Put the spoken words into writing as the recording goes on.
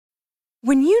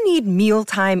When you need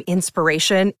mealtime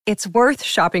inspiration, it's worth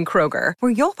shopping Kroger,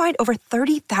 where you'll find over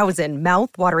 30,000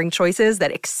 mouth-watering choices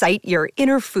that excite your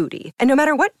inner foodie. And no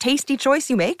matter what tasty choice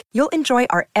you make, you'll enjoy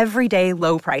our everyday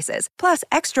low prices, plus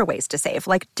extra ways to save,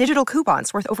 like digital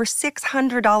coupons worth over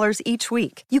 $600 each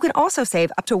week. You can also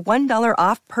save up to $1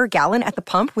 off per gallon at the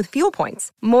pump with fuel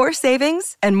points. More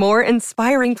savings and more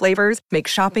inspiring flavors make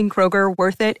shopping Kroger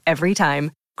worth it every time.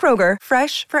 Kroger,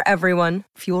 fresh for everyone.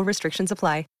 Fuel restrictions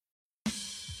apply.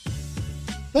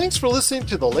 Thanks for listening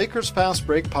to the Lakers Fast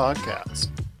Break podcast,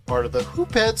 part of the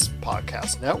Hoopheads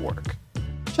Podcast Network.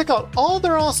 Check out all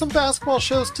their awesome basketball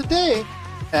shows today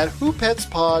at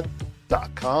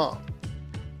hoopheadspod.com.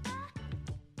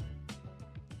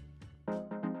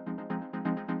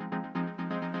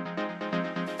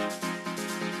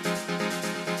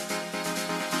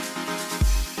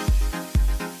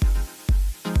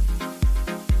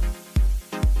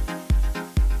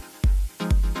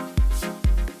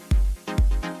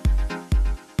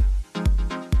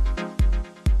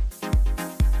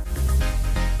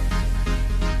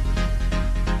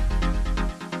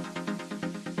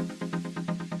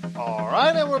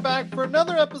 Back for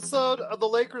another episode of the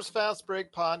Lakers Fast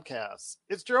Break podcast.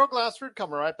 It's Gerald Glassford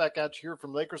coming right back at you here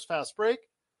from Lakers Fast Break,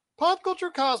 Pop Culture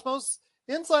Cosmos,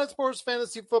 Inside Sports,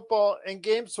 Fantasy Football, and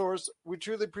Game Source. We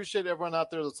truly appreciate everyone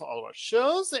out there that's all of our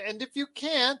shows. And if you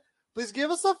can, please give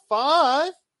us a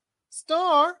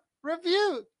 5-star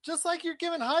review, just like you're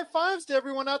giving high fives to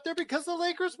everyone out there because the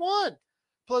Lakers won.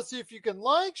 Plus, if you can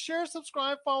like, share,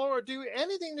 subscribe, follow, or do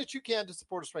anything that you can to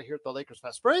support us right here at the Lakers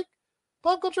Fast Break,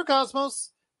 Pop Culture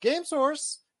Cosmos, Game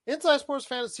Source, Inside Sports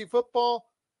Fantasy Football,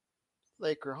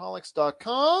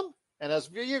 Lakerholics.com, and as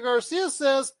Villa Garcia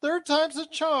says, third time's a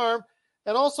charm,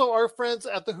 and also our friends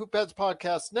at the Hoopheads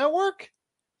Podcast Network,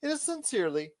 it is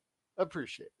sincerely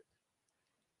appreciated.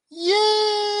 Yay!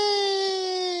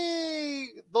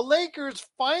 The Lakers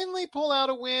finally pull out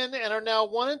a win and are now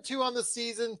 1-2 on the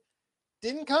season.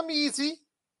 Didn't come easy,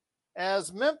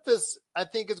 as Memphis, I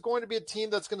think, is going to be a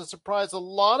team that's going to surprise a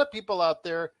lot of people out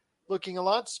there, looking a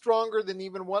lot stronger than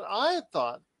even what I had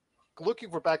thought. Looking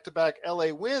for back-to-back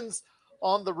LA wins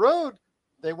on the road.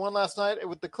 They won last night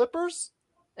with the Clippers,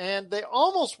 and they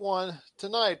almost won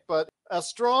tonight, but a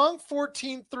strong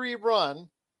 14-3 run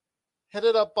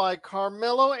headed up by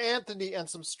Carmelo Anthony and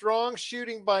some strong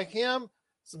shooting by him,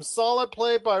 some solid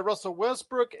play by Russell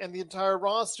Westbrook and the entire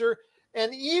roster,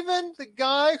 and even the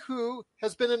guy who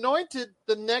has been anointed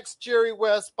the next Jerry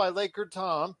West by Laker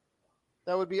Tom.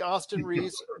 That would be Austin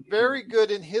Reeves. Very good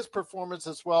in his performance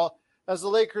as well, as the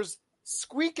Lakers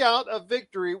squeak out a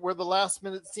victory where the last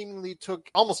minute seemingly took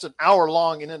almost an hour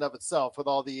long in and of itself with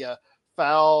all the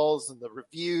fouls and the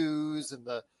reviews and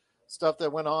the stuff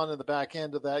that went on in the back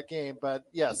end of that game. But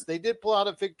yes, they did pull out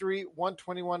a victory,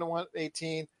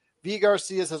 121-118. V.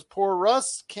 Garcia says, poor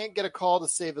Russ can't get a call to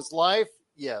save his life.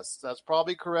 Yes, that's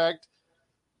probably correct.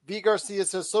 V. Garcia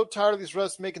says, so tired of these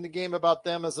refs making the game about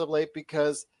them as of late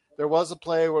because there was a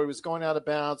play where he was going out of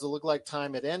bounds. It looked like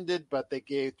time had ended, but they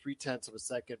gave 0.3 of a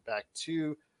second back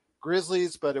to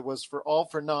Grizzlies, but it was for all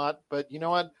for naught. But you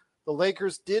know what? The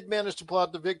Lakers did manage to pull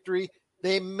out the victory.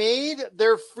 They made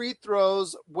their free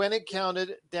throws when it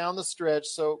counted down the stretch.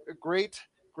 So a great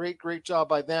job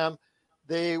by them.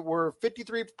 They were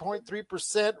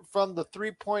 53.3% from the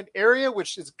three-point area,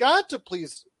 which has got to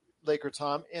please Laker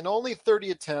Tom, in only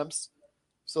 30 attempts.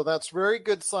 So that's a very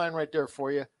good sign right there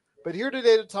for you. But here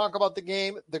today to talk about the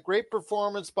game, the great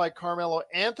performance by Carmelo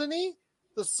Anthony,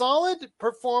 the solid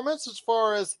performance as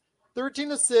far as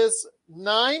 13 assists,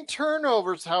 9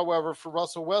 turnovers, however, for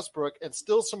Russell Westbrook, and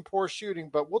still some poor shooting.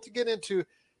 But we'll get into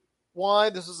why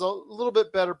this is a little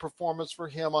bit better performance for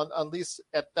him, on at least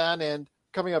at that end,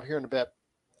 coming up here in a bit.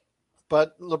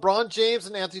 But LeBron James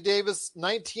and Anthony Davis,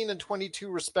 19 and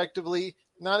 22 respectively,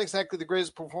 not exactly the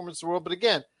greatest performance in the world, but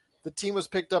again, the team was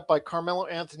picked up by Carmelo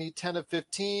Anthony, 10 of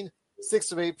 15,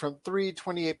 6 of 8 from 3,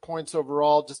 28 points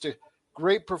overall. Just a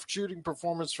great shooting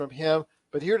performance from him.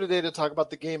 But here today to talk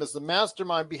about the game is the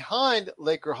mastermind behind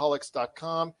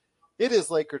Lakerholics.com. It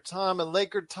is Laker Tom. And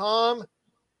Laker Tom,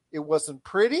 it wasn't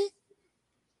pretty.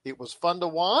 It was fun to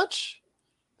watch.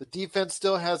 The defense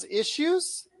still has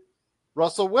issues.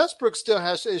 Russell Westbrook still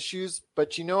has issues.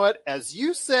 But you know what? As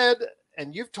you said,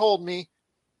 and you've told me,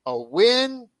 a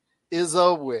win is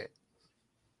a win.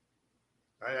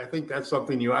 I think that's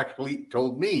something you actually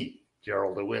told me,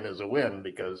 Gerald. A win is a win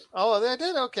because I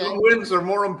did. Okay. Some wins are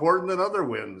more important than other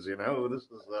wins. You know,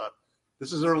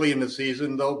 this is early in the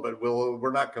season though, but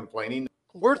we're not complaining.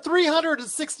 We're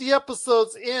 360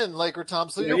 episodes in, Laker Tom.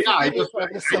 So I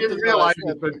didn't realize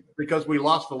it, but because we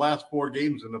lost the last 4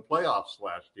 games in the playoffs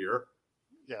last year.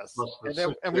 Yes. plus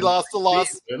the And we lost the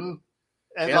loss. And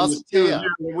lost the 2 Taya.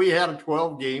 years we had a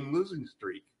 12-game losing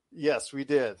streak. Yes, we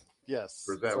did. Yes.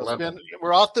 For that So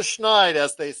we're off the schneid,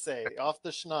 as they say, off the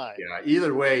schneid. Yeah,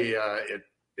 either way,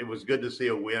 it was good to see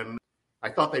a win. I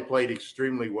thought they played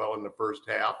extremely well in the first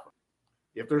half.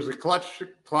 If there's a clutch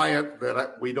client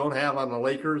that we don't have on the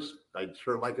Lakers, I'd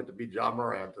sure like it to be Ja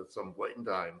Morant at some point in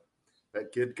time.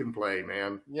 That kid can play,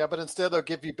 man. Yeah, but instead they'll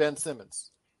give you Ben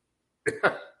Simmons.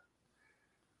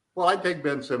 Well, I'd take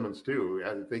Ben Simmons too.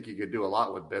 I think you could do a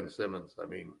lot with Ben Simmons. I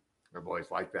mean, I've always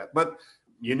liked that. But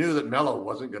you knew that Melo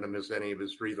wasn't going to miss any of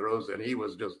his free throws, and he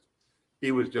was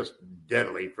just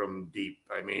deadly from deep.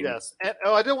 I mean, yes. And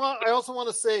I also want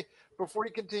to say before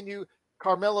you continue,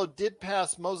 Carmelo did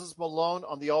pass Moses Malone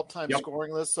on the all-time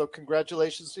scoring list, so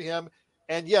congratulations to him.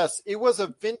 And yes, it was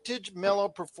a vintage Melo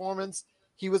performance.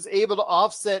 He was able to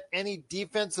offset any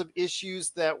defensive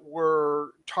issues that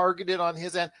were targeted on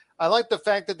his end. I like the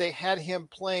fact that they had him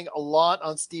playing a lot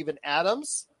on Steven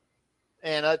Adams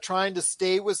and trying to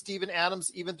stay with Steven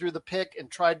Adams even through the pick,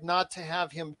 and tried not to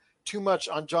have him too much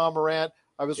on Ja Morant.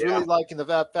 I was really liking the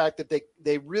fact that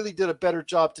they really did a better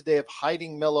job today of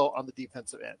hiding Melo on the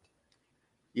defensive end.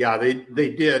 Yeah, they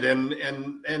did,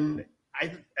 and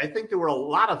I think there were a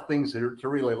lot of things to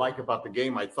really like about the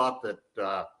game. I thought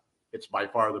that it's by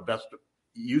far the best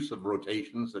use of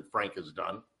rotations that Frank has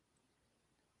done,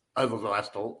 other than the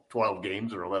last 12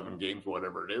 games or 11 games,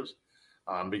 whatever it is,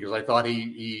 because I thought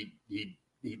he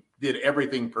did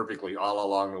everything perfectly all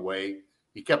along the way.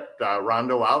 He kept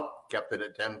Rondo out, kept it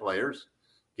at 10 players,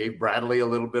 gave Bradley a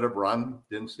little bit of run.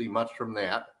 Didn't see much from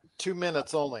that. 2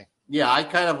 minutes only. Yeah, I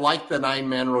kind of like the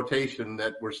 9-man rotation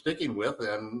that we're sticking with,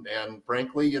 and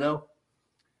frankly,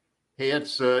 hey,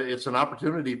 it's an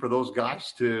opportunity for those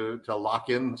guys to lock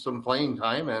in some playing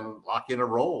time and lock in a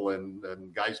role, and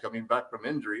guys coming back from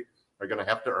injury are going to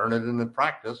have to earn it in the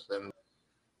practice. And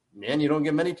man, you don't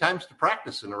get many times to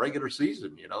practice in a regular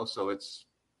season, so it's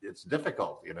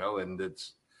difficult, and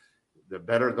it's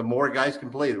the more guys can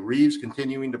play. Reeves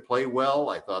continuing to play well.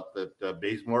 I thought that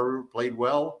Bazemore played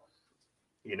well.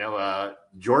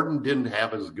 Jordan didn't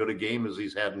have as good a game as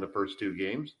he's had in the first 2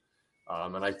 games.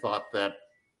 And I thought that,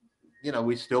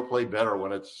 we still play better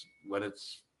when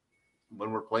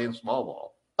we're playing small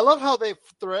ball. I love how they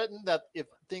threatened that if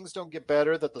things don't get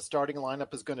better, that the starting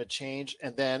lineup is going to change.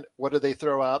 And then what do they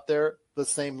throw out there? The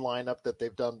same lineup that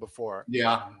they've done before.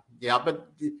 Yeah. But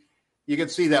you can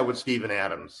see that with Steven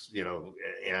Adams,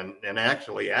 and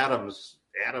actually Adams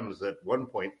at one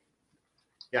point,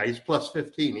 yeah, he's plus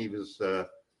 15.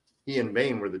 He and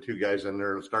Bain were the 2 guys in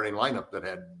their starting lineup that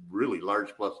had really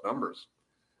large plus numbers.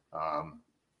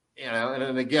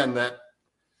 And again, that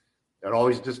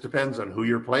always just depends on who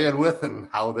you're playing with and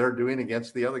how they're doing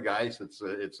against the other guys. It's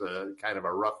a kind of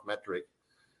a rough metric.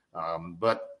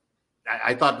 But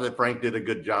I thought that Frank did a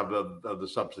good job of the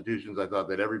substitutions. I thought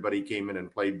that everybody came in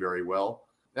and played very well.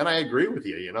 And I agree with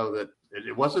you, that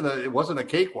it wasn't a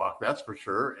cakewalk, that's for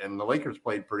sure. And the Lakers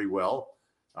played pretty well.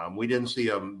 We didn't see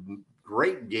a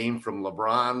great game from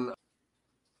LeBron.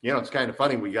 It's kind of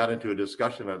funny. We got into a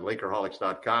discussion at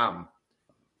Lakerholics.com.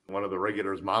 One of the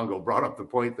regulars, Mongo, brought up the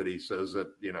point that he says that,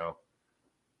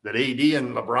 that AD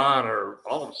and LeBron are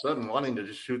all of a sudden wanting to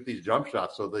just shoot these jump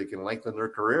shots so they can lengthen their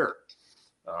career.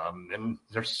 And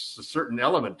there's a certain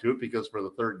element to it because for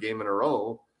the 3rd game in a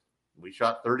row, we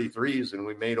shot 33s and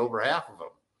we made over half of them.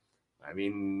 I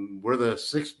mean, we're the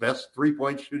 6th best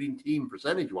 3-point shooting team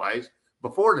percentage-wise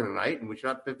before tonight, and we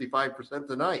shot 55%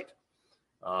 tonight.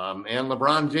 And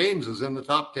LeBron James is in the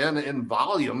top 10 in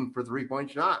volume for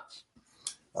 3-point shots.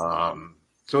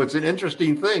 So it's an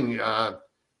interesting thing.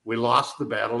 We lost the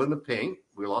battle in the paint.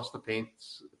 We lost the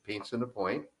paints in the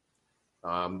point.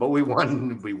 But we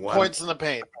won. Points in the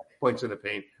paint.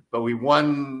 But we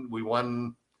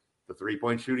won the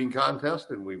 3-point shooting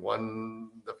contest, and we won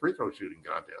the free throw shooting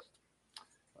contest.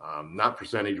 Not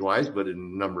percentage-wise, but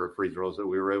in number of free throws that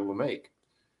we were able to make.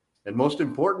 And most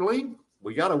importantly,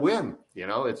 we got to win.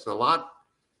 It's a lot.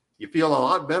 You feel a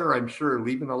lot better, I'm sure,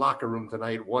 leaving the locker room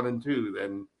tonight 1-2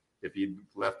 than if you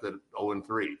left at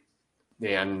 0-3.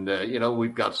 And,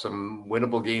 we've got some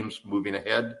winnable games moving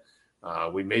ahead.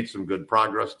 We made some good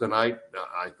progress tonight.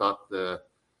 I thought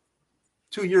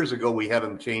 2 years ago we had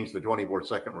them change the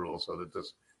 24-second rule so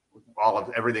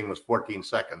that everything was 14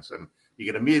 seconds. And you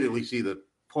can immediately see the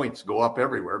points go up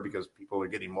everywhere because people are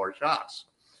getting more shots.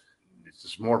 It's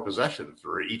just more possession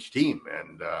for each team.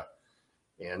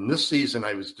 And this season,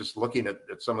 I was just looking at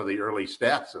some of the early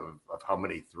stats of how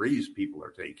many threes people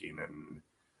are taking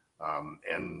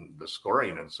and the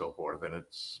scoring and so forth. And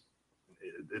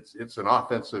it's an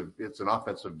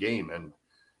offensive game. And,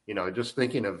 just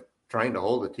thinking of trying to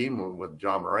hold a team with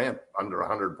John Morant under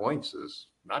 100 points is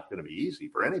not going to be easy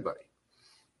for anybody.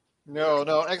 No,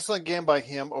 excellent game by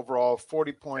him overall.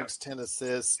 40 points, 10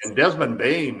 assists. And Desmond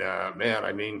Bain, man,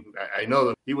 I mean, I know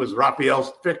that he was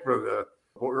Raphael's pick for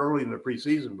early in the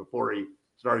preseason before he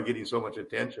started getting so much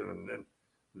attention, and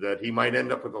that he might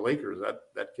end up with the Lakers.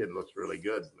 That kid looks really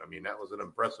good. I mean, that was an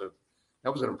impressive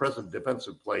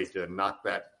defensive play to knock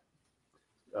that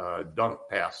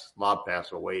lob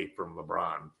pass away from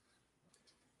LeBron.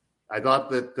 I thought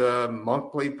that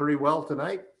Monk played pretty well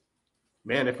tonight.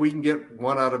 Man, if we can get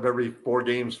one out of every 4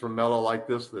 games from Melo like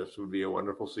this would be a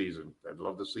wonderful season. I'd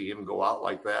love to see him go out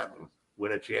like that and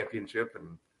win a championship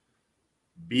and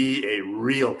be a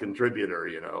real contributor,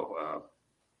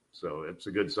 so it's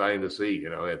a good sign to see.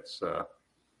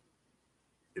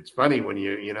 It's funny when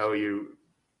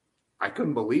I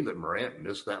couldn't believe that Morant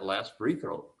missed that last free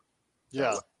throw.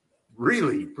 Yeah.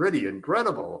 Really pretty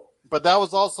incredible. But that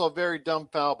was also a very dumb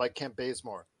foul by Kent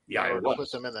Bazemore. Yeah, it was.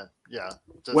 Put them in there. Yeah.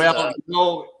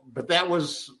 But that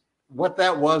was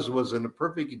a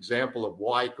perfect example of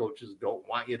why coaches don't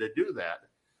want you to do that,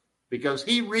 because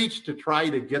he reached to try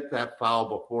to get that foul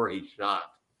before he shot.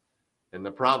 And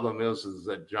the problem is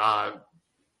that John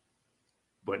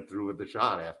went through with the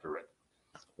shot after it.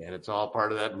 And it's all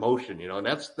part of that motion, and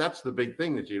that's the big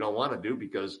thing that you don't want to do,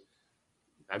 because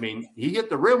I mean, he hit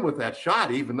the rim with that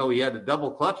shot, even though he had to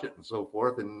double clutch it and so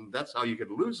forth. And that's how you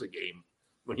could lose a game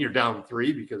when you're down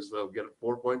 3, because they'll get a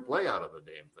 4-point play out of the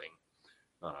damn thing.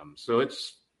 So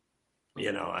it's,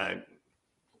 Jaren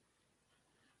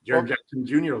Jackson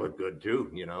Jr. looked good too.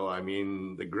 I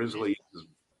mean, the Grizzlies.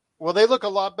 Well, they look a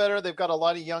lot better. They've got a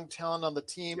lot of young talent on the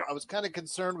team. Yeah. I was kind of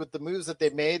concerned with the moves that they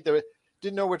made. They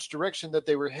didn't know which direction that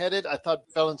they were headed. I thought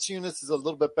Valanciunas is a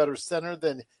little bit better center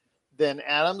than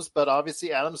Adams, but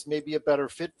obviously Adams may be a better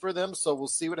fit for them. So we'll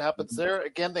see what happens there.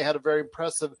 Again, they had a very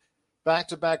impressive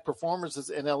back-to-back performances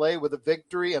in LA with a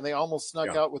victory, and they almost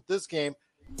snuck out with this game.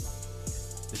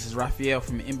 This is Raphael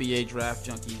from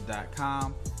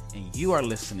NBADraftJunkies.com, and you are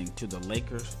listening to the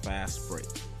Lakers Fast Break.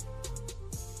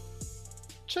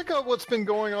 Check out what's been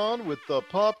going on with the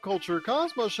Pop Culture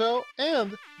Cosmos Show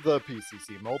and the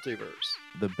PCC Multiverse.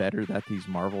 The better that these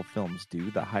Marvel films do,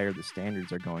 the higher the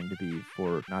standards are going to be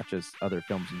for not just other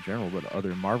films in general, but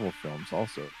other Marvel films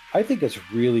also. I think it's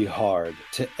really hard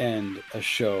to end a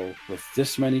show with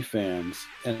this many fans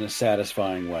in a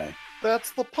satisfying way.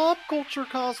 That's the Pop Culture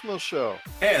Cosmos Show.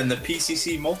 And the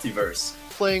PCC Multiverse.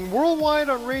 Playing worldwide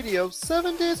on radio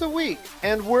 7 days a week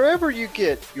and wherever you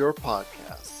get your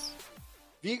podcasts.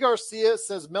 V. Garcia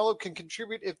says Melo can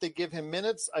contribute if they give him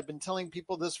minutes. I've been telling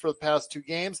people this for the past 2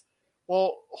 games.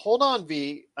 Well, hold on,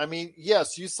 V. I mean,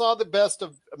 yes, you saw the best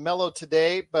of Melo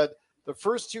today, but the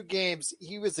first 2 games,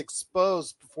 he was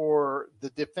exposed for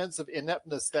the defensive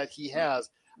ineptness that he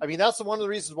has. I mean, that's one of the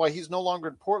reasons why he's no longer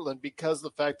in Portland, because of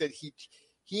the fact that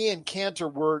he and Cantor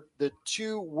were the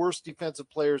 2 worst defensive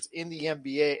players in the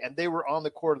NBA, and they were on the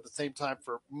court at the same time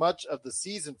for much of the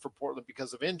season for Portland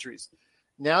because of injuries.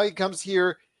 Now he comes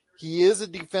here. He is a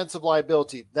defensive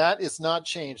liability. That is not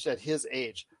changed at his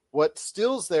age. What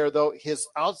still's there, though, his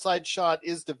outside shot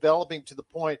is developing to the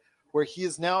point where he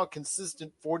is now a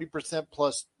consistent 40%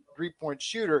 plus three-point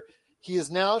shooter. He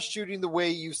is now shooting the way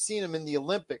you've seen him in the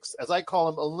Olympics. As I call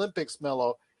him, Olympics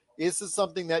Melo. This is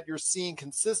something that you're seeing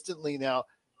consistently now.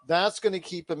 That's going to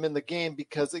keep him in the game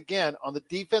because, again, on the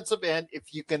defensive end,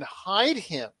 if you can hide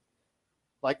him,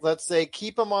 like let's say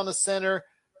keep him on the center,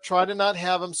 try to not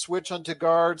have him switch onto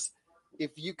guards.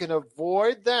 If you can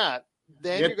avoid that,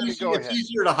 then you're going to go ahead. It's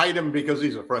easier to hide him because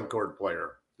he's a front court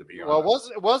player, to be honest. Well,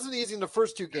 it wasn't easy in the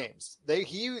first 2 games. They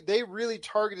really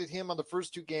targeted him on the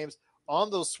first 2 games on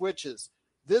those switches.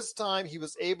 This time he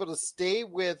was able to stay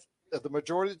with the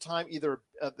majority of the time either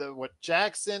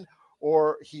Jackson,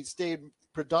 or he stayed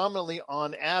predominantly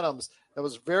on Adams. That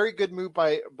was a very good move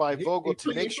by Vogel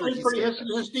to make sure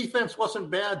his defense wasn't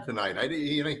bad tonight.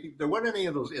 There weren't any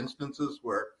of those instances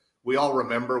where we all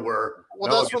remember where.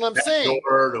 Well, that's what I'm saying.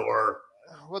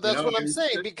 That's what I'm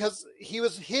saying, because he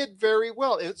was hid very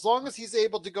well. As long as he's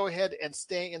able to go ahead and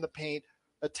stay in the paint,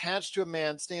 attached to a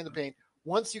man, stay in the paint.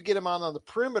 Once you get him out on the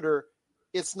perimeter,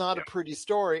 it's not a pretty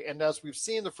story. And as we've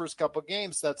seen the first couple of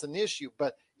games, that's an issue.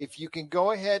 But if you can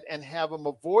go ahead and have him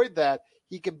avoid that,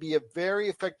 he can be a very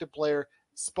effective player,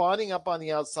 spotting up on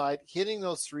the outside, hitting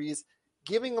those threes,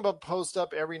 giving him a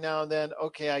post-up every now and then.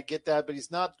 Okay, I get that, but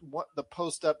he's not the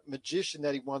post-up magician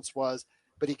that he once was.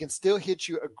 But he can still hit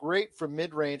you a great from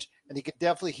mid-range, and he can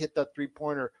definitely hit that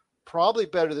three-pointer probably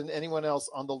better than anyone else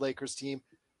on the Lakers team,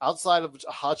 outside of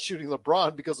hot shooting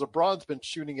LeBron, because LeBron's been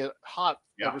shooting it hot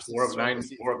ever since. 4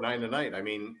 of 9 tonight. I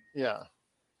mean, yeah.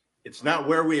 it's not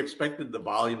where we expected the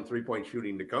volume 3-point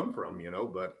shooting to come from,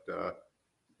 but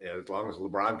as long as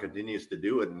LeBron continues to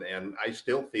do it, and I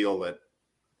still feel that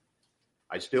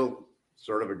I still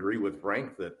sort of agree with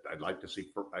Frank that I'd like to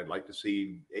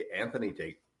see Anthony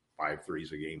take 5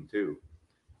 threes a game too.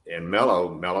 And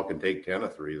Melo can take 10 a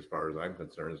 3 as far as I'm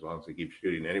concerned, as long as he keeps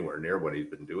shooting anywhere near what he's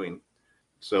been doing.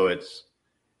 So it's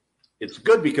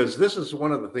good because this is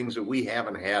one of the things that we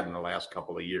haven't had in the last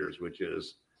couple of years, which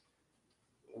is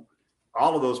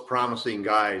all of those promising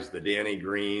guys, the Danny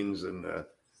Greens and the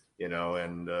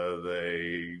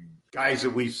guys that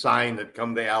we signed that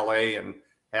come to LA and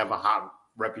have a hot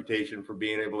reputation for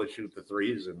being able to shoot the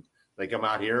threes, and they come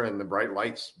out here and the bright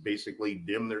lights basically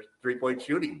dim their 3-point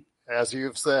shooting. As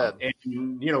you've said.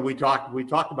 And we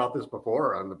talked about this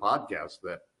before on the podcast,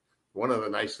 that one of the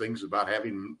nice things about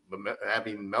having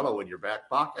Melo in your back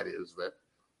pocket is that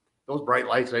those bright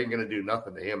lights ain't going to do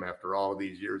nothing to him after all of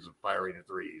these years of firing at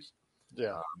threes.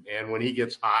 Yeah. And when he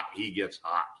gets hot, he gets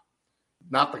hot.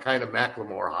 Not the kind of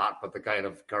McLemore hot, but the kind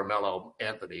of Carmelo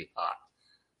Anthony hot.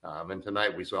 And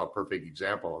tonight we saw a perfect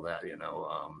example of that.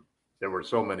 There were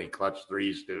so many clutch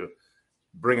threes to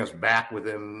bring us back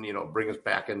bring us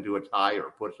back into a tie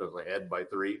or push us ahead by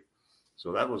 3.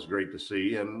 So that was great to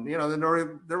see. And, then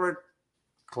there were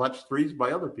clutch threes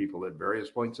by other people at various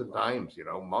points in times.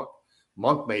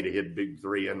 Monk made a big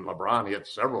 3, and LeBron hit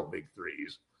several big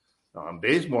threes.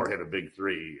 Bazemore hit a big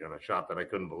 3 and a shot that I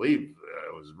couldn't believe.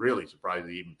 I was really surprised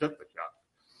he even took the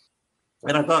shot.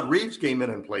 And I thought Reeves came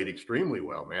in and played extremely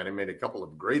well, man. He made a couple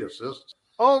of great assists.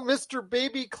 Oh, Mr.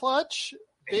 Baby Clutch.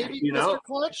 Mr.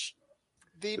 Clutch.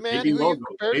 The man who you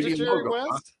compared to Jerry West?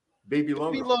 Huh? Baby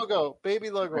logo. Baby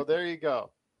logo. There you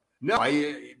go. No,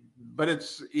 but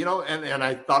it's, and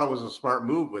I thought it was a smart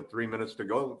move with 3 minutes to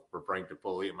go for Frank to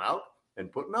pull him out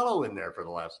and put Melo in there for the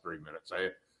last 3 minutes.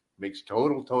 Makes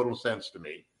total sense to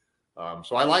me.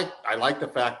 So I like the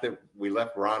fact that we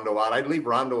left Rondo out. I'd leave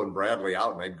Rondo and Bradley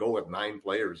out, and I'd go with 9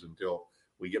 players until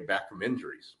we get back from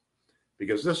injuries,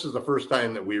 because this is the first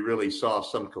time that we really saw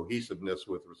some cohesiveness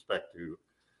with respect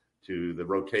to the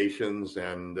rotations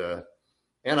and a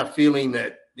feeling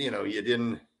that you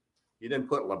didn't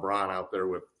put LeBron out there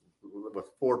with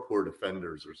 4 poor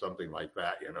defenders or something like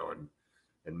that,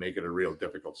 and make it a real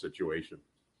difficult situation.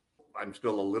 I'm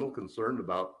still a little concerned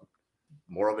about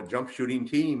more of a jump shooting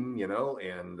team,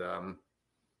 and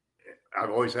I've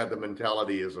always had the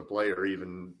mentality as a player,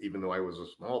 even though I was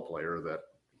a small player, that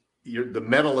the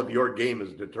mettle of your game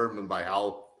is determined by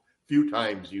how few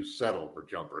times you settle for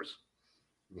jumpers.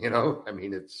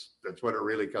 That's what it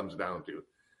really comes down to.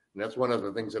 And that's one of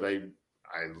the things that I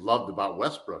loved about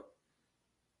Westbrook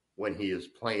when he is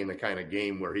playing the kind of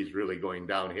game where he's really going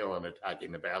downhill and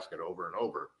attacking the basket over and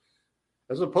over,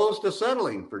 as opposed to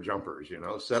settling for jumpers,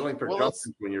 settling for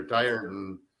jumpers when you're tired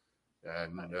and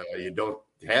you don't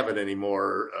have it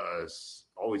anymore. It's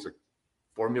always a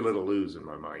formula to lose in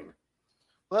my mind.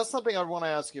 Well, that's something I want to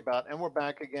ask you about. And we're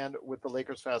back again with the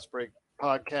Lakers Fast Break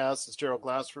podcast. It's Gerald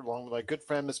Glassford along with my good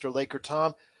friend, Mr. Laker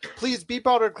Tom. Please be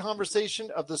part of the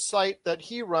conversation of the site that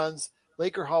he runs,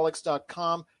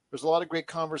 Lakerholics.com. There's a lot of great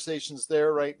conversations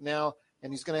there right now,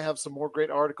 and he's going to have some more great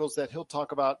articles that he'll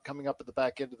talk about coming up at the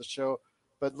back end of the show.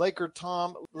 But Laker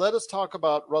Tom, let us talk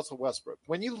about Russell Westbrook.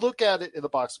 When you look at it in the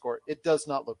box score, it does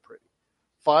not look pretty.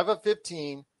 5 of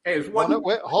 15. Hey,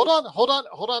 hold on.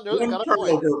 One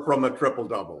turnover from a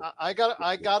triple-double. I got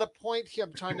a point here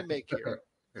I'm trying to make here.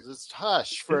 Just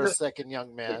hush for a second,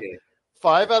 young man. Okay.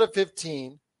 5 out of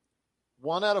 15,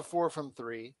 1 out of 4 from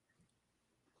 3,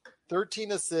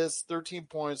 13 assists, 13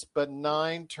 points, but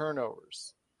 9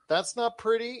 turnovers. That's not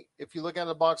pretty if you look at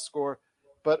the box score.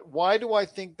 But why do I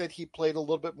think that he played a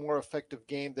little bit more effective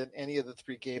game than any of the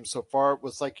 3 games so far? It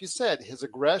was, like you said, his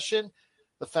aggression,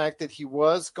 the fact that he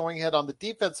was going ahead on the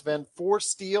defensive end, 4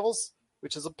 steals,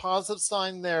 which is a positive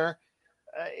sign there.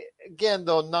 Again,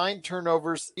 though, 9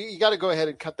 turnovers. You got to go ahead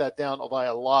and cut that down by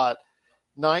a lot.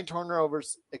 9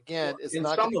 turnovers, again, is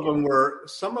not.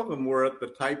 Some of them were at the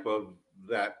type of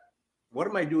that. What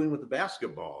am I doing with the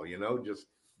basketball? Just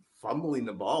fumbling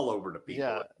the ball over to people.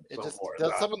 Yeah,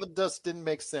 some of them just didn't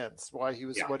make sense. Why he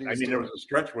was what he was doing. There was a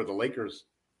stretch where the Lakers,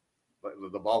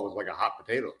 the ball was like a hot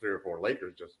potato. 3 or 4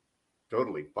 Lakers just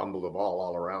totally fumbled the ball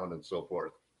all around and so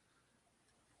forth.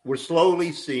 We're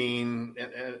slowly seeing,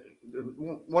 and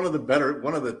one of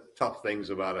the tough things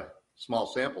about a small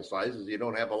sample size is you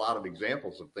don't have a lot of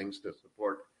examples of things to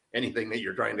support anything that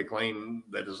you're trying to claim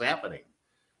that is happening.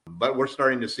 But we're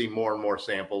starting to see more and more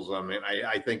samples. I mean,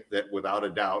 I think that without a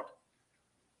doubt,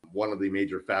 one of the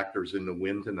major factors in the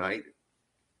win tonight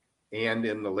and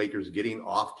in the Lakers getting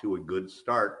off to a good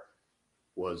start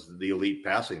was the elite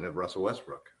passing of Russell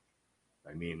Westbrook.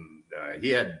 I mean, he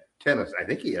had 10. I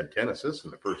think he had 10 assists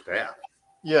in the first half.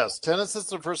 Yes, 10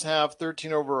 assists in the first half,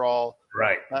 13 overall.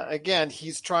 Right. Again,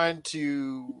 he's trying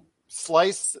to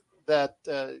slice that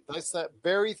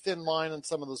very thin line on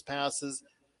some of those passes.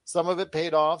 Some of it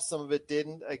paid off, some of it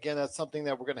didn't. Again, that's something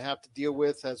that we're going to have to deal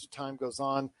with as time goes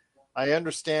on. I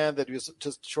understand that he was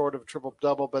just short of a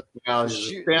triple-double, but he's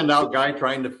a standout guy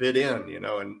trying to fit in,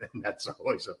 and that's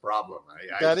always a problem.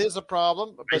 That is a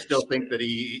problem. I still think that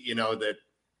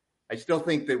I still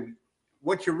think that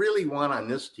what you really want on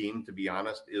this team, to be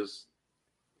honest, is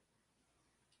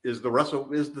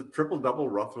the triple-double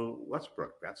Russell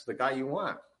Westbrook. That's the guy you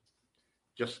want.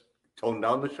 Just tone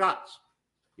down the shots.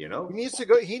 He needs to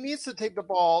go. He needs to take the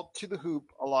ball to the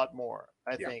hoop a lot more.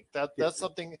 I think that's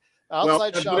something.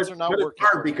 Outside shots are not working. It's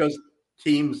hard because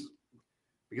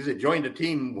it joined a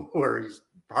team where it's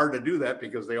hard to do that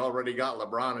because they already got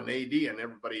LeBron and AD and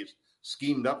everybody's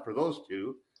schemed up for those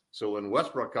two. So when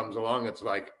Westbrook comes along, it's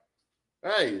like,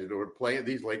 hey,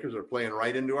 these Lakers are playing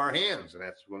right into our hands. And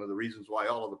that's one of the reasons why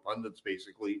all of the pundits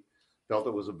basically felt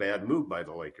it was a bad move by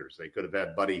the Lakers. They could have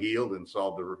had Buddy Hield and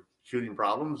solved the shooting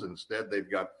problems. Instead,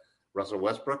 they've got Russell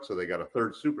Westbrook, so they got a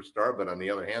third superstar. But on the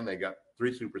other hand, they got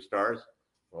three superstars.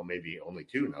 Well, maybe only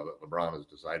two now that LeBron has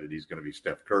decided he's going to be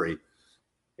Steph Curry.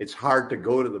 It's hard to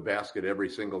go to the basket every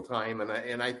single time.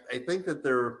 And I think that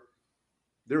there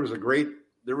was a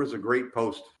great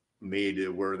post made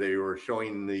where they were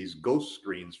showing these ghost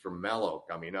screens from Melo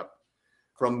coming up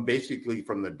from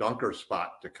the dunker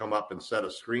spot to come up and set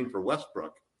a screen for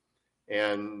Westbrook.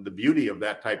 And the beauty of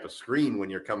that type of screen when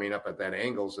you're coming up at that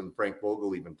angles, and Frank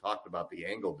Vogel even talked about the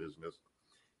angle business,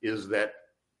 is that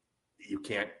you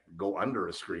can't go under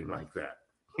a screen like that.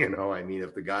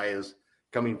 If the guy is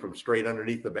coming from straight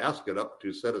underneath the basket up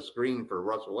to set a screen for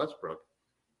Russell Westbrook,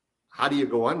 how do you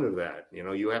go under that?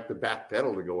 You have to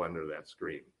backpedal to go under that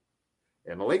screen.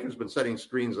 And the Lakers been setting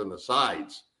screens on the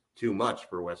sides too much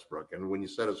for Westbrook. And when you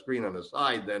set a screen on the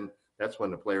side, then that's when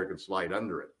the player can slide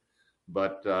under it.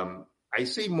 But I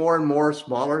see more and more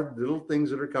smaller little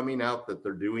things that are coming out that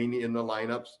they're doing in the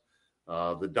lineups.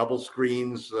 The double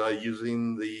screens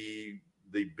using the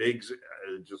bigs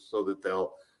just so that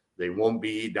they won't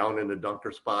be down in the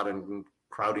dunker spot and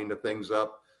crowding the things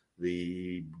up.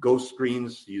 The ghost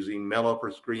screens using Melo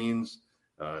for screens,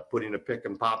 putting a pick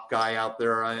and pop guy out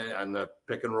there on the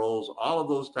pick and rolls. All of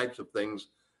those types of things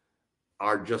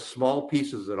are just small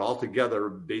pieces that altogether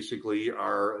basically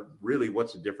are really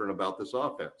what's different about this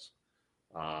offense.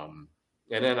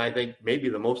 And then I think maybe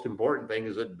the most important thing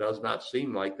is it does not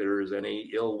seem like there is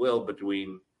any ill will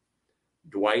between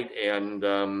Dwight and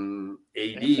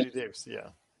AD. Davis, yeah.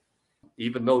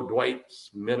 Even though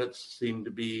Dwight's minutes seem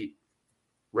to be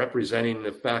representing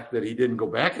the fact that he didn't go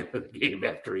back into the game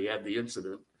after he had the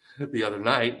incident the other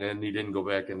night, and he didn't go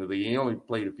back into he only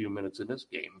played a few minutes in this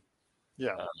game.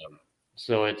 Yeah.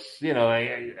 So it's,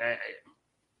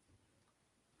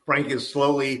 Frank is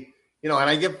slowly, and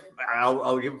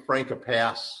I'll give Frank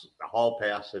a hall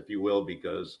pass, if you will,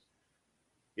 because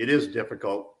it is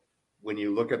difficult when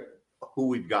you look at who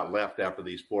we've got left after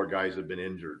these four guys have been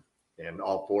injured, and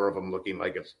all four of them looking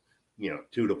like it's,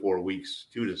 2 to 4 weeks,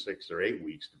 2 to 6 or 8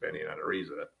 weeks, depending on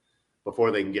Ariza,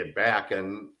 before they can get back.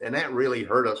 And that really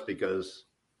hurt us because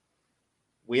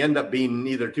we end up being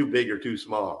either too big or too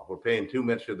small. We're paying too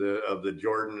much of the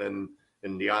Jordan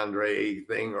and DeAndre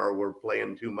thing, or we're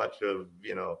playing too much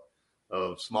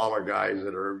of smaller guys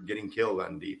that are getting killed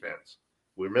on defense.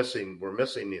 We're missing the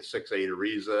 6'8"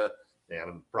 Ariza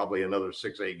and probably another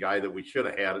 6'8" guy that we should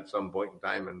have had at some point in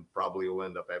time and probably will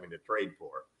end up having to trade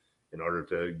for in order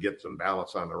to get some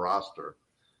balance on the roster.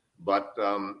 But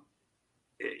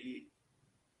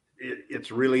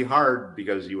it's really hard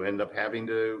because you end up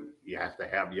you have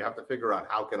to figure out,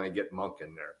 how can I get Monk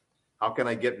in there? How can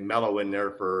I get Melo in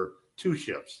there for two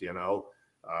shifts,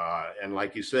 and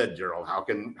like you said, Gerald, how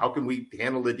can we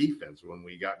handle the defense when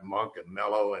we got Monk and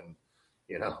Melo and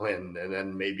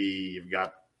then maybe you've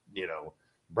got,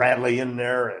 Bradley in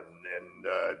there and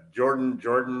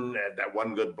Jordan had that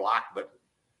one good block, but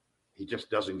he just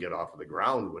doesn't get off of the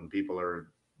ground when people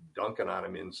are dunking on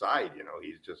him inside.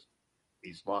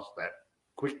 He's lost that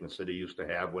quickness that he used to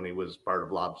have when he was part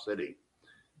of Lob City.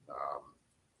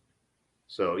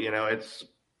 So,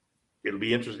 it'll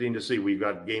be interesting to see. We've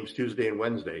got games Tuesday and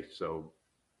Wednesday, so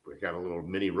we've got a little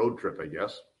mini road trip, I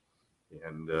guess.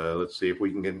 And let's see if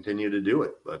we can continue to do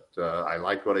it. But I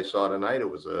liked what I saw tonight. It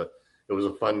was a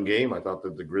fun game. I thought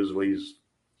that the Grizzlies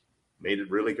made it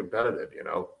really competitive,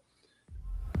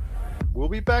 We'll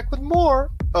be back with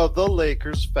more of the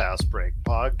Lakers Fast Break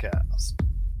podcast.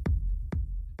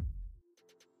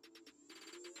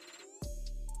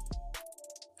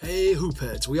 Hey,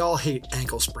 hoopheads, we all hate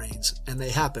ankle sprains, and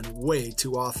they happen way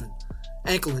too often.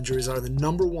 Ankle injuries are the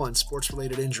 #1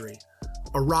 sports-related injury.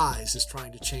 Arise is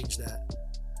trying to change that.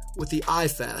 With the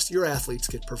iFast, your athletes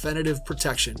get preventative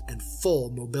protection and full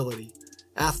mobility.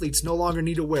 Athletes no longer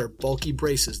need to wear bulky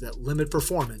braces that limit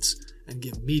performance and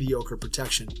give mediocre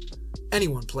protection.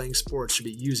 Anyone playing sports should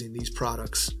be using these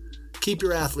products. Keep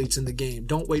your athletes in the game.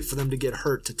 Don't wait for them to get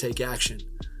hurt to take action.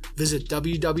 Visit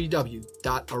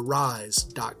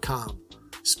www.arise.com,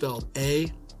 spelled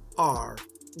ARYSE,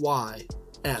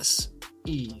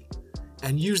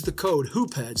 and use the code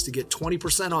HOOPHEADS to get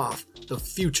 20% off the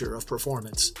future of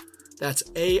performance. That's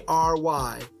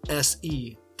ARYSE.com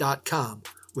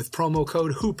with promo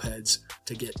code HOOPHEADS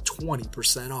to get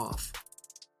 20% off.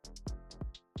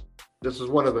 This is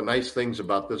one of the nice things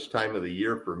about this time of the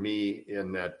year for me,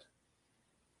 in that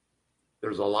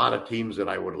there's a lot of teams that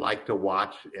I would like to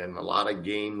watch and a lot of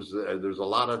games. There's a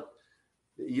lot of,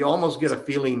 you almost get a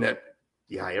feeling that,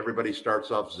 yeah, everybody starts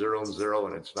off 0-0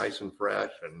 and it's nice and fresh.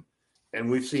 And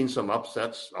we've seen some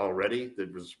upsets already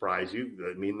that would surprise you.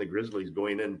 I mean, the Grizzlies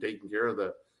going in and taking care of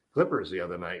the Clippers the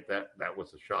other night. That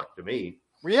was a shock to me.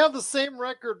 We have the same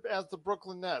record as the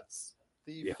Brooklyn Nets,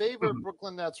 the favorite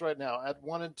Brooklyn Nets right now at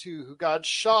 1-2, who got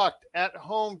shocked at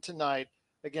home tonight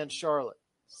against Charlotte.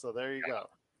 So there you go.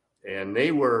 And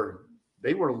they were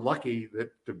lucky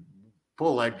to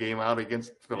pull that game out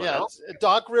against Philadelphia. Yeah,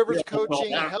 Doc Rivers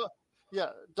coaching.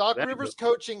 Doc Rivers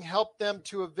coaching helped them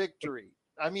to a victory.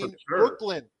 I mean, sure.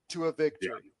 Brooklyn to a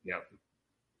victory.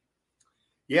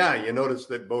 Yeah, you notice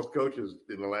that both coaches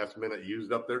in the last minute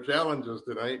used up their challenges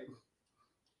tonight.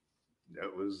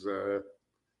 That was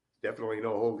definitely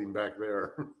no holding back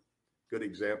there. Good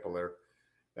example there.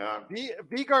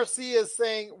 B. Garcia is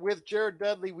saying with Jared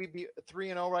Dudley, we'd be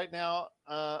 3-0 right now.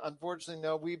 Unfortunately,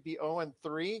 no, we'd be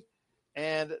 0-3.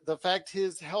 And the fact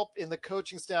his help in the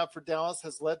coaching staff for Dallas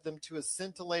has led them to a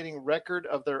scintillating record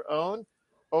of their own.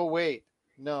 Oh, wait,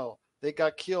 no, they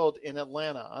got killed in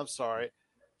Atlanta. I'm sorry.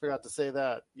 Forgot to say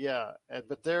that. Yeah.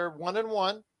 But they're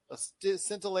 1-1, a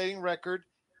scintillating record.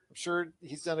 I'm sure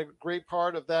he's done a great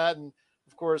part of that. And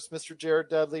of course, Mr. Jared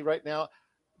Dudley right now.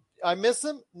 I miss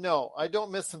him? No, I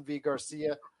don't miss him, V.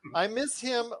 Garcia. I miss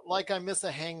him like I miss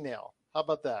a hangnail. How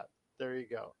about that? There you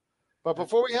go. But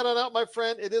before we head on out, my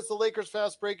friend, it is the Lakers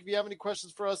Fast Break. If you have any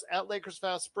questions for us, at Lakers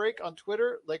Fast Break on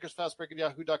Twitter,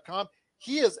 LakersFastBreak@yahoo.com.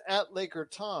 He is at Laker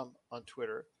Tom on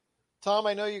Twitter. Tom,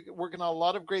 I know you're working on a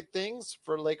lot of great things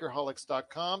for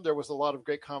Lakerholics.com. There was a lot of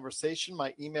great conversation.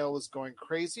 My email was going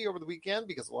crazy over the weekend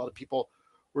because a lot of people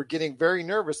were getting very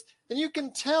nervous. And you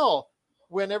can tell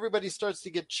when everybody starts to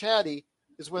get chatty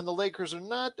is when the Lakers are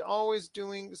not always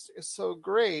doing so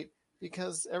great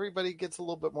because everybody gets a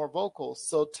little bit more vocal.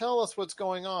 So tell us what's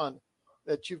going on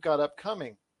that you've got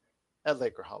upcoming at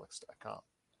Lakerholics.com.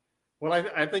 Well,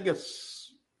 I think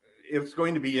it's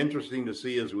going to be interesting to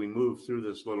see as we move through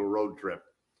this little road trip.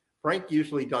 Frank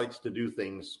usually likes to do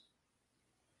things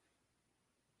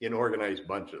in organized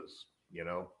bunches,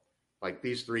 like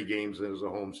these 3 games as a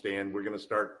homestand. We're going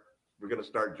to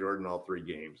start Jordan all 3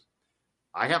 games.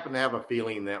 I happen to have a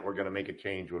feeling that we're going to make a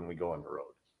change when we go on the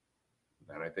road.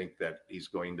 And I think that he's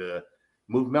going to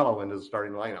move Melo into the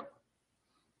starting lineup.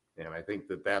 And I think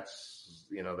that's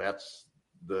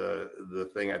the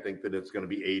thing. I think that it's going to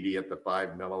be AD at the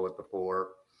 5, Melo at the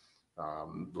 4,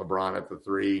 LeBron at the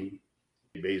 3,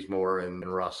 Bazemore and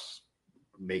Russ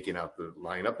making out the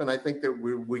lineup. And I think that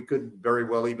we could very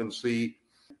well even see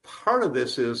part of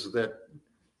this is that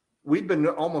we've been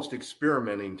almost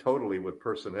experimenting totally with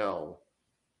personnel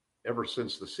ever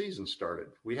since the season started.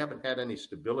 We haven't had any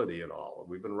stability at all.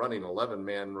 We've been running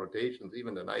 11-man rotations,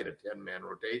 even tonight a 10-man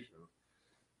rotation.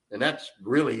 And that's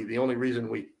really the only reason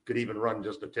we could even run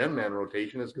just a 10-man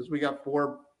rotation is because we got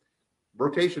 4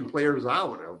 rotation players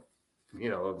out of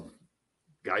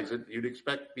guys that you'd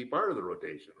expect to be part of the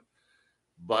rotation.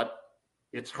 But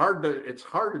it's hard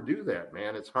to do that,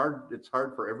 man. It's hard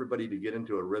for everybody to get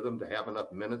into a rhythm, to have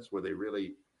enough minutes where they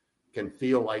really can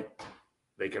feel like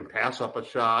they can pass up a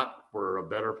shot for a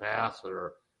better pass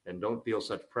and don't feel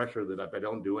such pressure that if I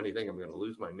don't do anything, I'm going to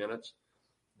lose my minutes.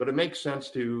 But it makes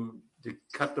sense to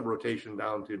cut the rotation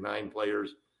down to 9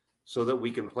 players so that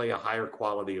we can play a higher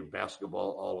quality of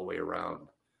basketball all the way around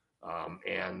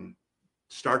and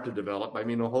start to develop. I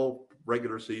mean, the whole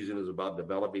regular season is about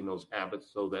developing those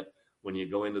habits so that when you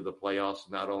go into the playoffs,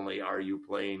 not only are you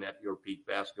playing at your peak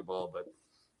basketball, but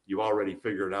you already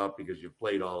figured out because you've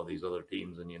played all of these other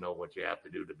teams and you know what you have to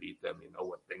do to beat them. You know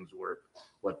what things work,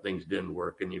 what things didn't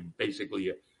work. And you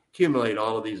basically accumulate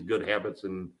all of these good habits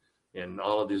and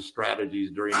all of these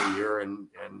strategies during the year, and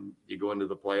you go into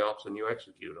the playoffs and you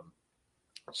execute them.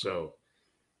 So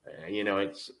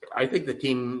I think the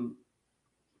team,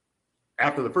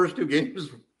 after the first two games,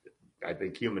 I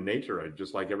think human nature,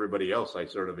 just like everybody else, I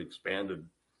sort of expanded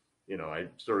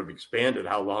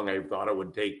how long I thought it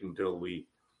would take until we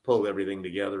pulled everything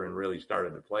together and really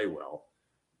started to play well.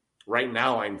 Right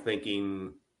now, I'm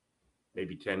thinking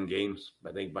maybe 10 games.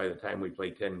 I think by the time we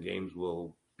play 10 games,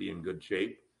 we'll be in good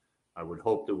shape. I would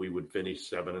hope that we would finish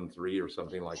 7-3 or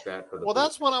something like that.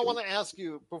 That's what I want to ask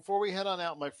you before we head on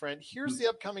out, my friend. Here's the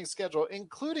upcoming schedule,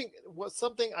 including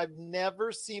something I've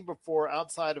never seen before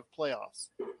outside of playoffs.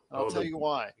 I'll tell you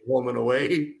why. Home and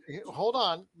away. Hold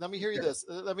on. Let me hear you this.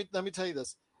 Let me tell you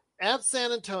this. At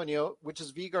San Antonio, which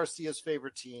is V. Garcia's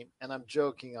favorite team, and I'm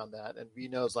joking on that, and V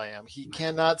knows I am. He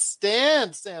cannot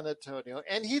stand San Antonio,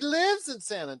 and he lives in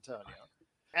San Antonio.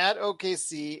 At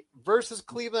OKC versus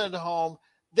Cleveland at home.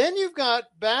 Then you've got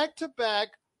back-to-back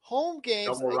home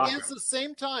games against the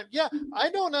same time. Yeah, I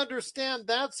don't understand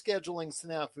that scheduling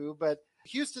snafu, but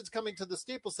Houston's coming to the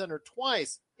Staples Center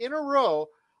twice in a row.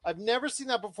 I've never seen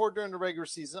that before during the regular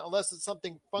season, unless it's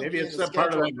something funky. Maybe it's that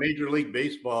part of that Major League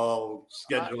Baseball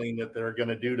scheduling that they're going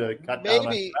to do to cut down.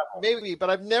 Maybe, but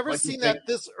I've never seen that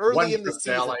this early in the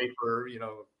season.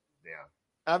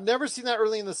 I've never seen that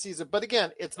early in the season. But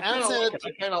again, it's at San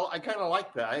Antonio. I kind of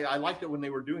like that. I liked it when they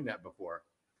were doing that before.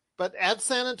 But at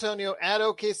San Antonio, at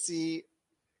OKC,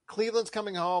 Cleveland's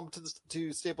coming home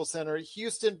to Staples Center.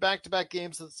 Houston, back-to-back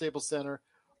games at the Staples Center.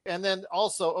 And then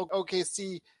also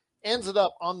OKC ends it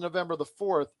up on November the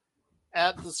 4th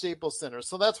at the Staples Center.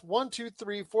 So that's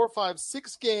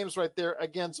 6 games right there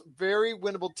against very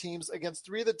winnable teams, against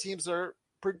three of the teams that are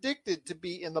predicted to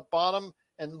be in the bottom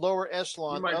and lower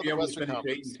echelon of the Western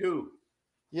Conference. 8-2.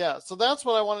 Yeah, so that's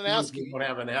what I wanted to ask you. You don't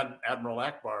have an Admiral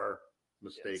Akbar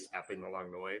mistake happening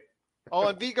along the way. Oh,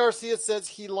 and V. Garcia says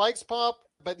he likes Pop,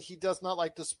 but he does not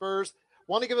like the Spurs.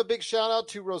 Want to give a big shout out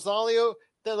to Rosalio.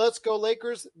 Let's go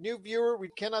Lakers. New viewer, we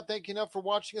cannot thank you enough for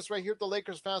watching us right here at the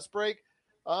Lakers Fast Break.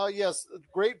 Yes,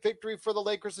 great victory for the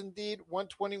Lakers indeed,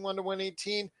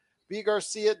 121-118. V.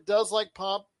 Garcia does like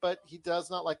Pop, but he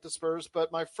does not like the Spurs.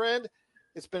 But my friend,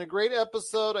 it's been a great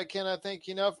episode. I cannot thank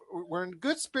you enough. We're in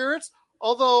good spirits.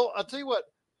 Although, I'll tell you what,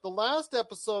 the last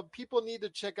episode people need to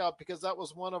check out because that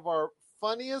was one of our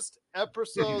funniest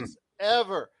episodes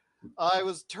ever. I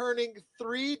was turning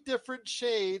 3 different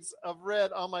shades of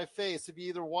red on my face. If you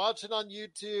either watch it on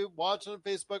YouTube, watch it on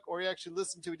Facebook, or you actually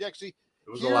listen to it, you actually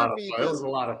hear me. It was a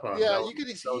lot of fun. Yeah, you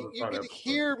could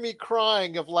hear me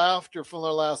crying of laughter from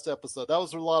our last episode. That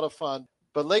was a lot of fun.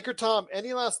 But Laker Tom,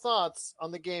 any last thoughts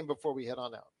on the game before we head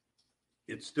on out?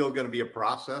 It's still going to be a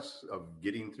process of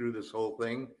getting through this whole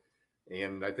thing.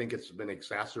 And I think it's been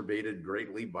exacerbated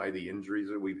greatly by the injuries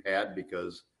that we've had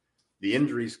because the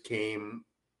injuries came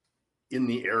in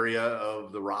the area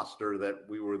of the roster that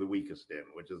we were the weakest in,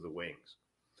 which is the wings.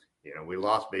 We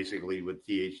lost basically with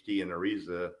THT and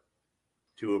Ariza,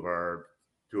 two of our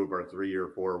 3 or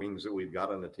 4 wings that we've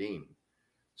got on the team.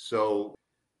 So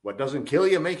what doesn't kill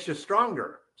you makes you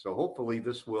stronger. So hopefully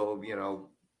this will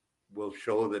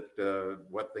show that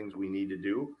what things we need to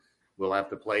do. We'll have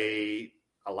to play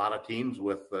a lot of teams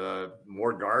with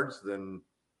more guards than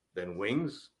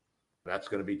wings. That's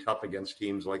going to be tough against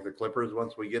teams like the Clippers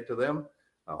once we get to them.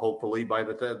 Hopefully by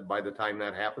the time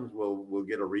that happens, we'll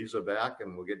get Ariza back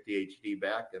and we'll get THT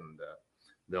back, and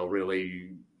they'll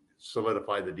really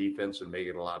solidify the defense and make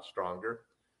it a lot stronger.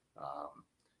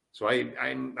 So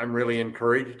I'm really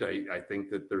encouraged. I think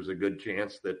that there's a good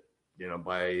chance that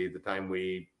by the time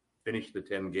we finish the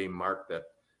 10-game mark that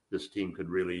this team could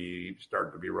really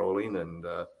start to be rolling. And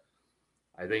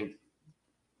I think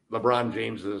LeBron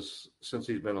James since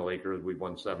he's been a Laker, we've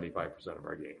won 75% of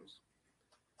our games.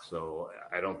 So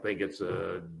I don't think it's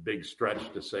a big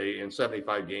stretch to say in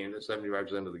 75 % of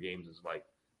the games is like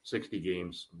 60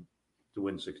 games to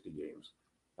win 60 games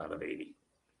out of 80.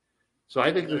 So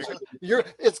I think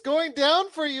it's going down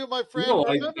for you, my friend.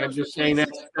 No, I'm just saying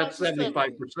that's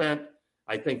 75%.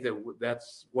 I think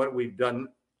that's what we've done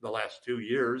the last 2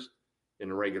 years in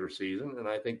the regular season. And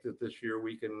I think that this year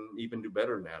we can even do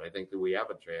better than that. I think that we have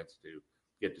a chance to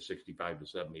get to 65 to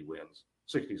 70 wins.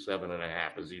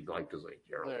 67.5, as you'd like to say,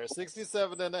 Gerald. There,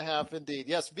 67.5 indeed.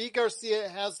 Yes, V. Garcia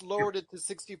has lowered it to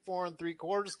 64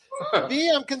 3/4. V,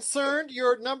 I'm concerned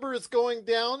your number is going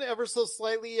down ever so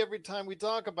slightly every time we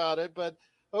talk about it, but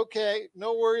okay,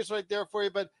 no worries right there for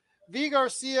you. But V.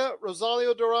 Garcia,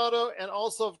 Rosalio Dorado, and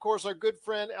also, of course, our good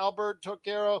friend Albert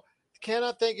Toquero.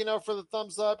 Cannot thank you enough for the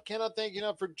thumbs up. Cannot thank you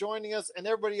enough for joining us and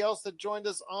everybody else that joined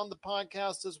us on the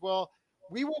podcast as well.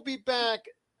 We will be back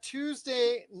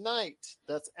Tuesday night.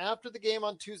 That's after the game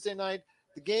on Tuesday night.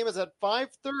 The game is at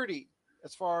 5:30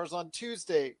 as far as on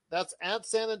Tuesday. That's at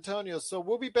San Antonio. So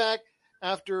we'll be back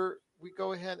after we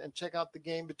go ahead and check out the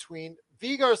game between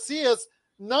V. Garcia's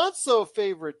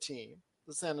not-so-favorite team,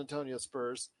 the San Antonio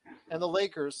Spurs, and the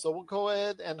Lakers. So we'll go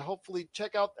ahead and hopefully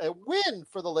check out a win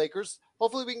for the Lakers.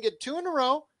 Hopefully we can get 2 in a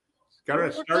row. Got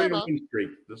to start a win streak.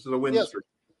 This is a win streak.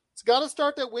 It's got to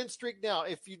start that win streak now.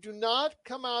 If you do not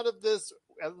come out of this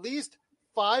at least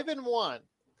 5-1,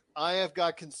 I have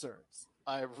got concerns.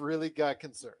 I have really got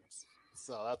concerns.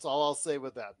 So that's all I'll say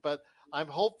with that. But I'm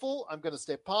hopeful. I'm going to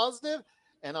stay positive.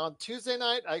 And on Tuesday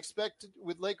night, I expect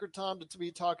with Laker Tom to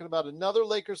be talking about another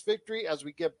Lakers victory as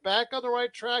we get back on the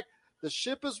right track. The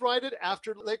ship is righted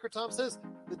after Laker Tom says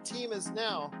the team is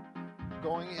now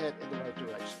going ahead in the right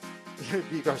direction.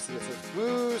 B. Garcia says,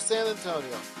 woo, San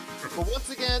Antonio. But once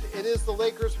again, it is the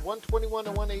Lakers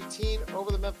 121-118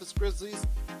 over the Memphis Grizzlies.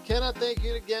 Cannot thank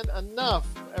you again enough,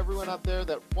 everyone out there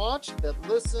that watched, that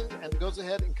listened, and goes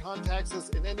ahead and contacts us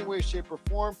in any way, shape, or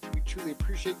form. We truly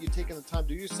appreciate you taking the time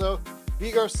to do so. V.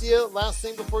 Garcia, last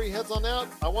thing before he heads on out,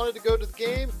 I wanted to go to the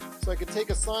game so I could take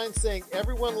a sign saying,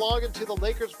 everyone log into the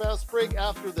Lakers Fast Break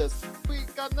after this. We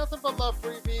got nothing but love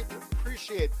for you, V.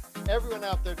 Appreciate everyone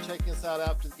out there checking us out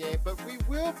after the game, but we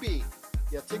will be.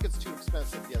 Yeah, tickets too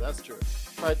expensive. Yeah, that's true.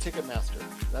 Try Ticketmaster.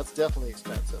 That's definitely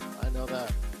expensive. I know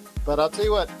that. But I'll tell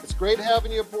you what, it's great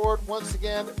having you aboard once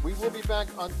again. We will be back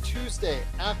on Tuesday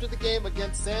after the game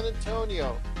against San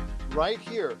Antonio right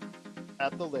here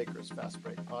at the Lakers Fast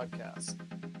Break Podcast.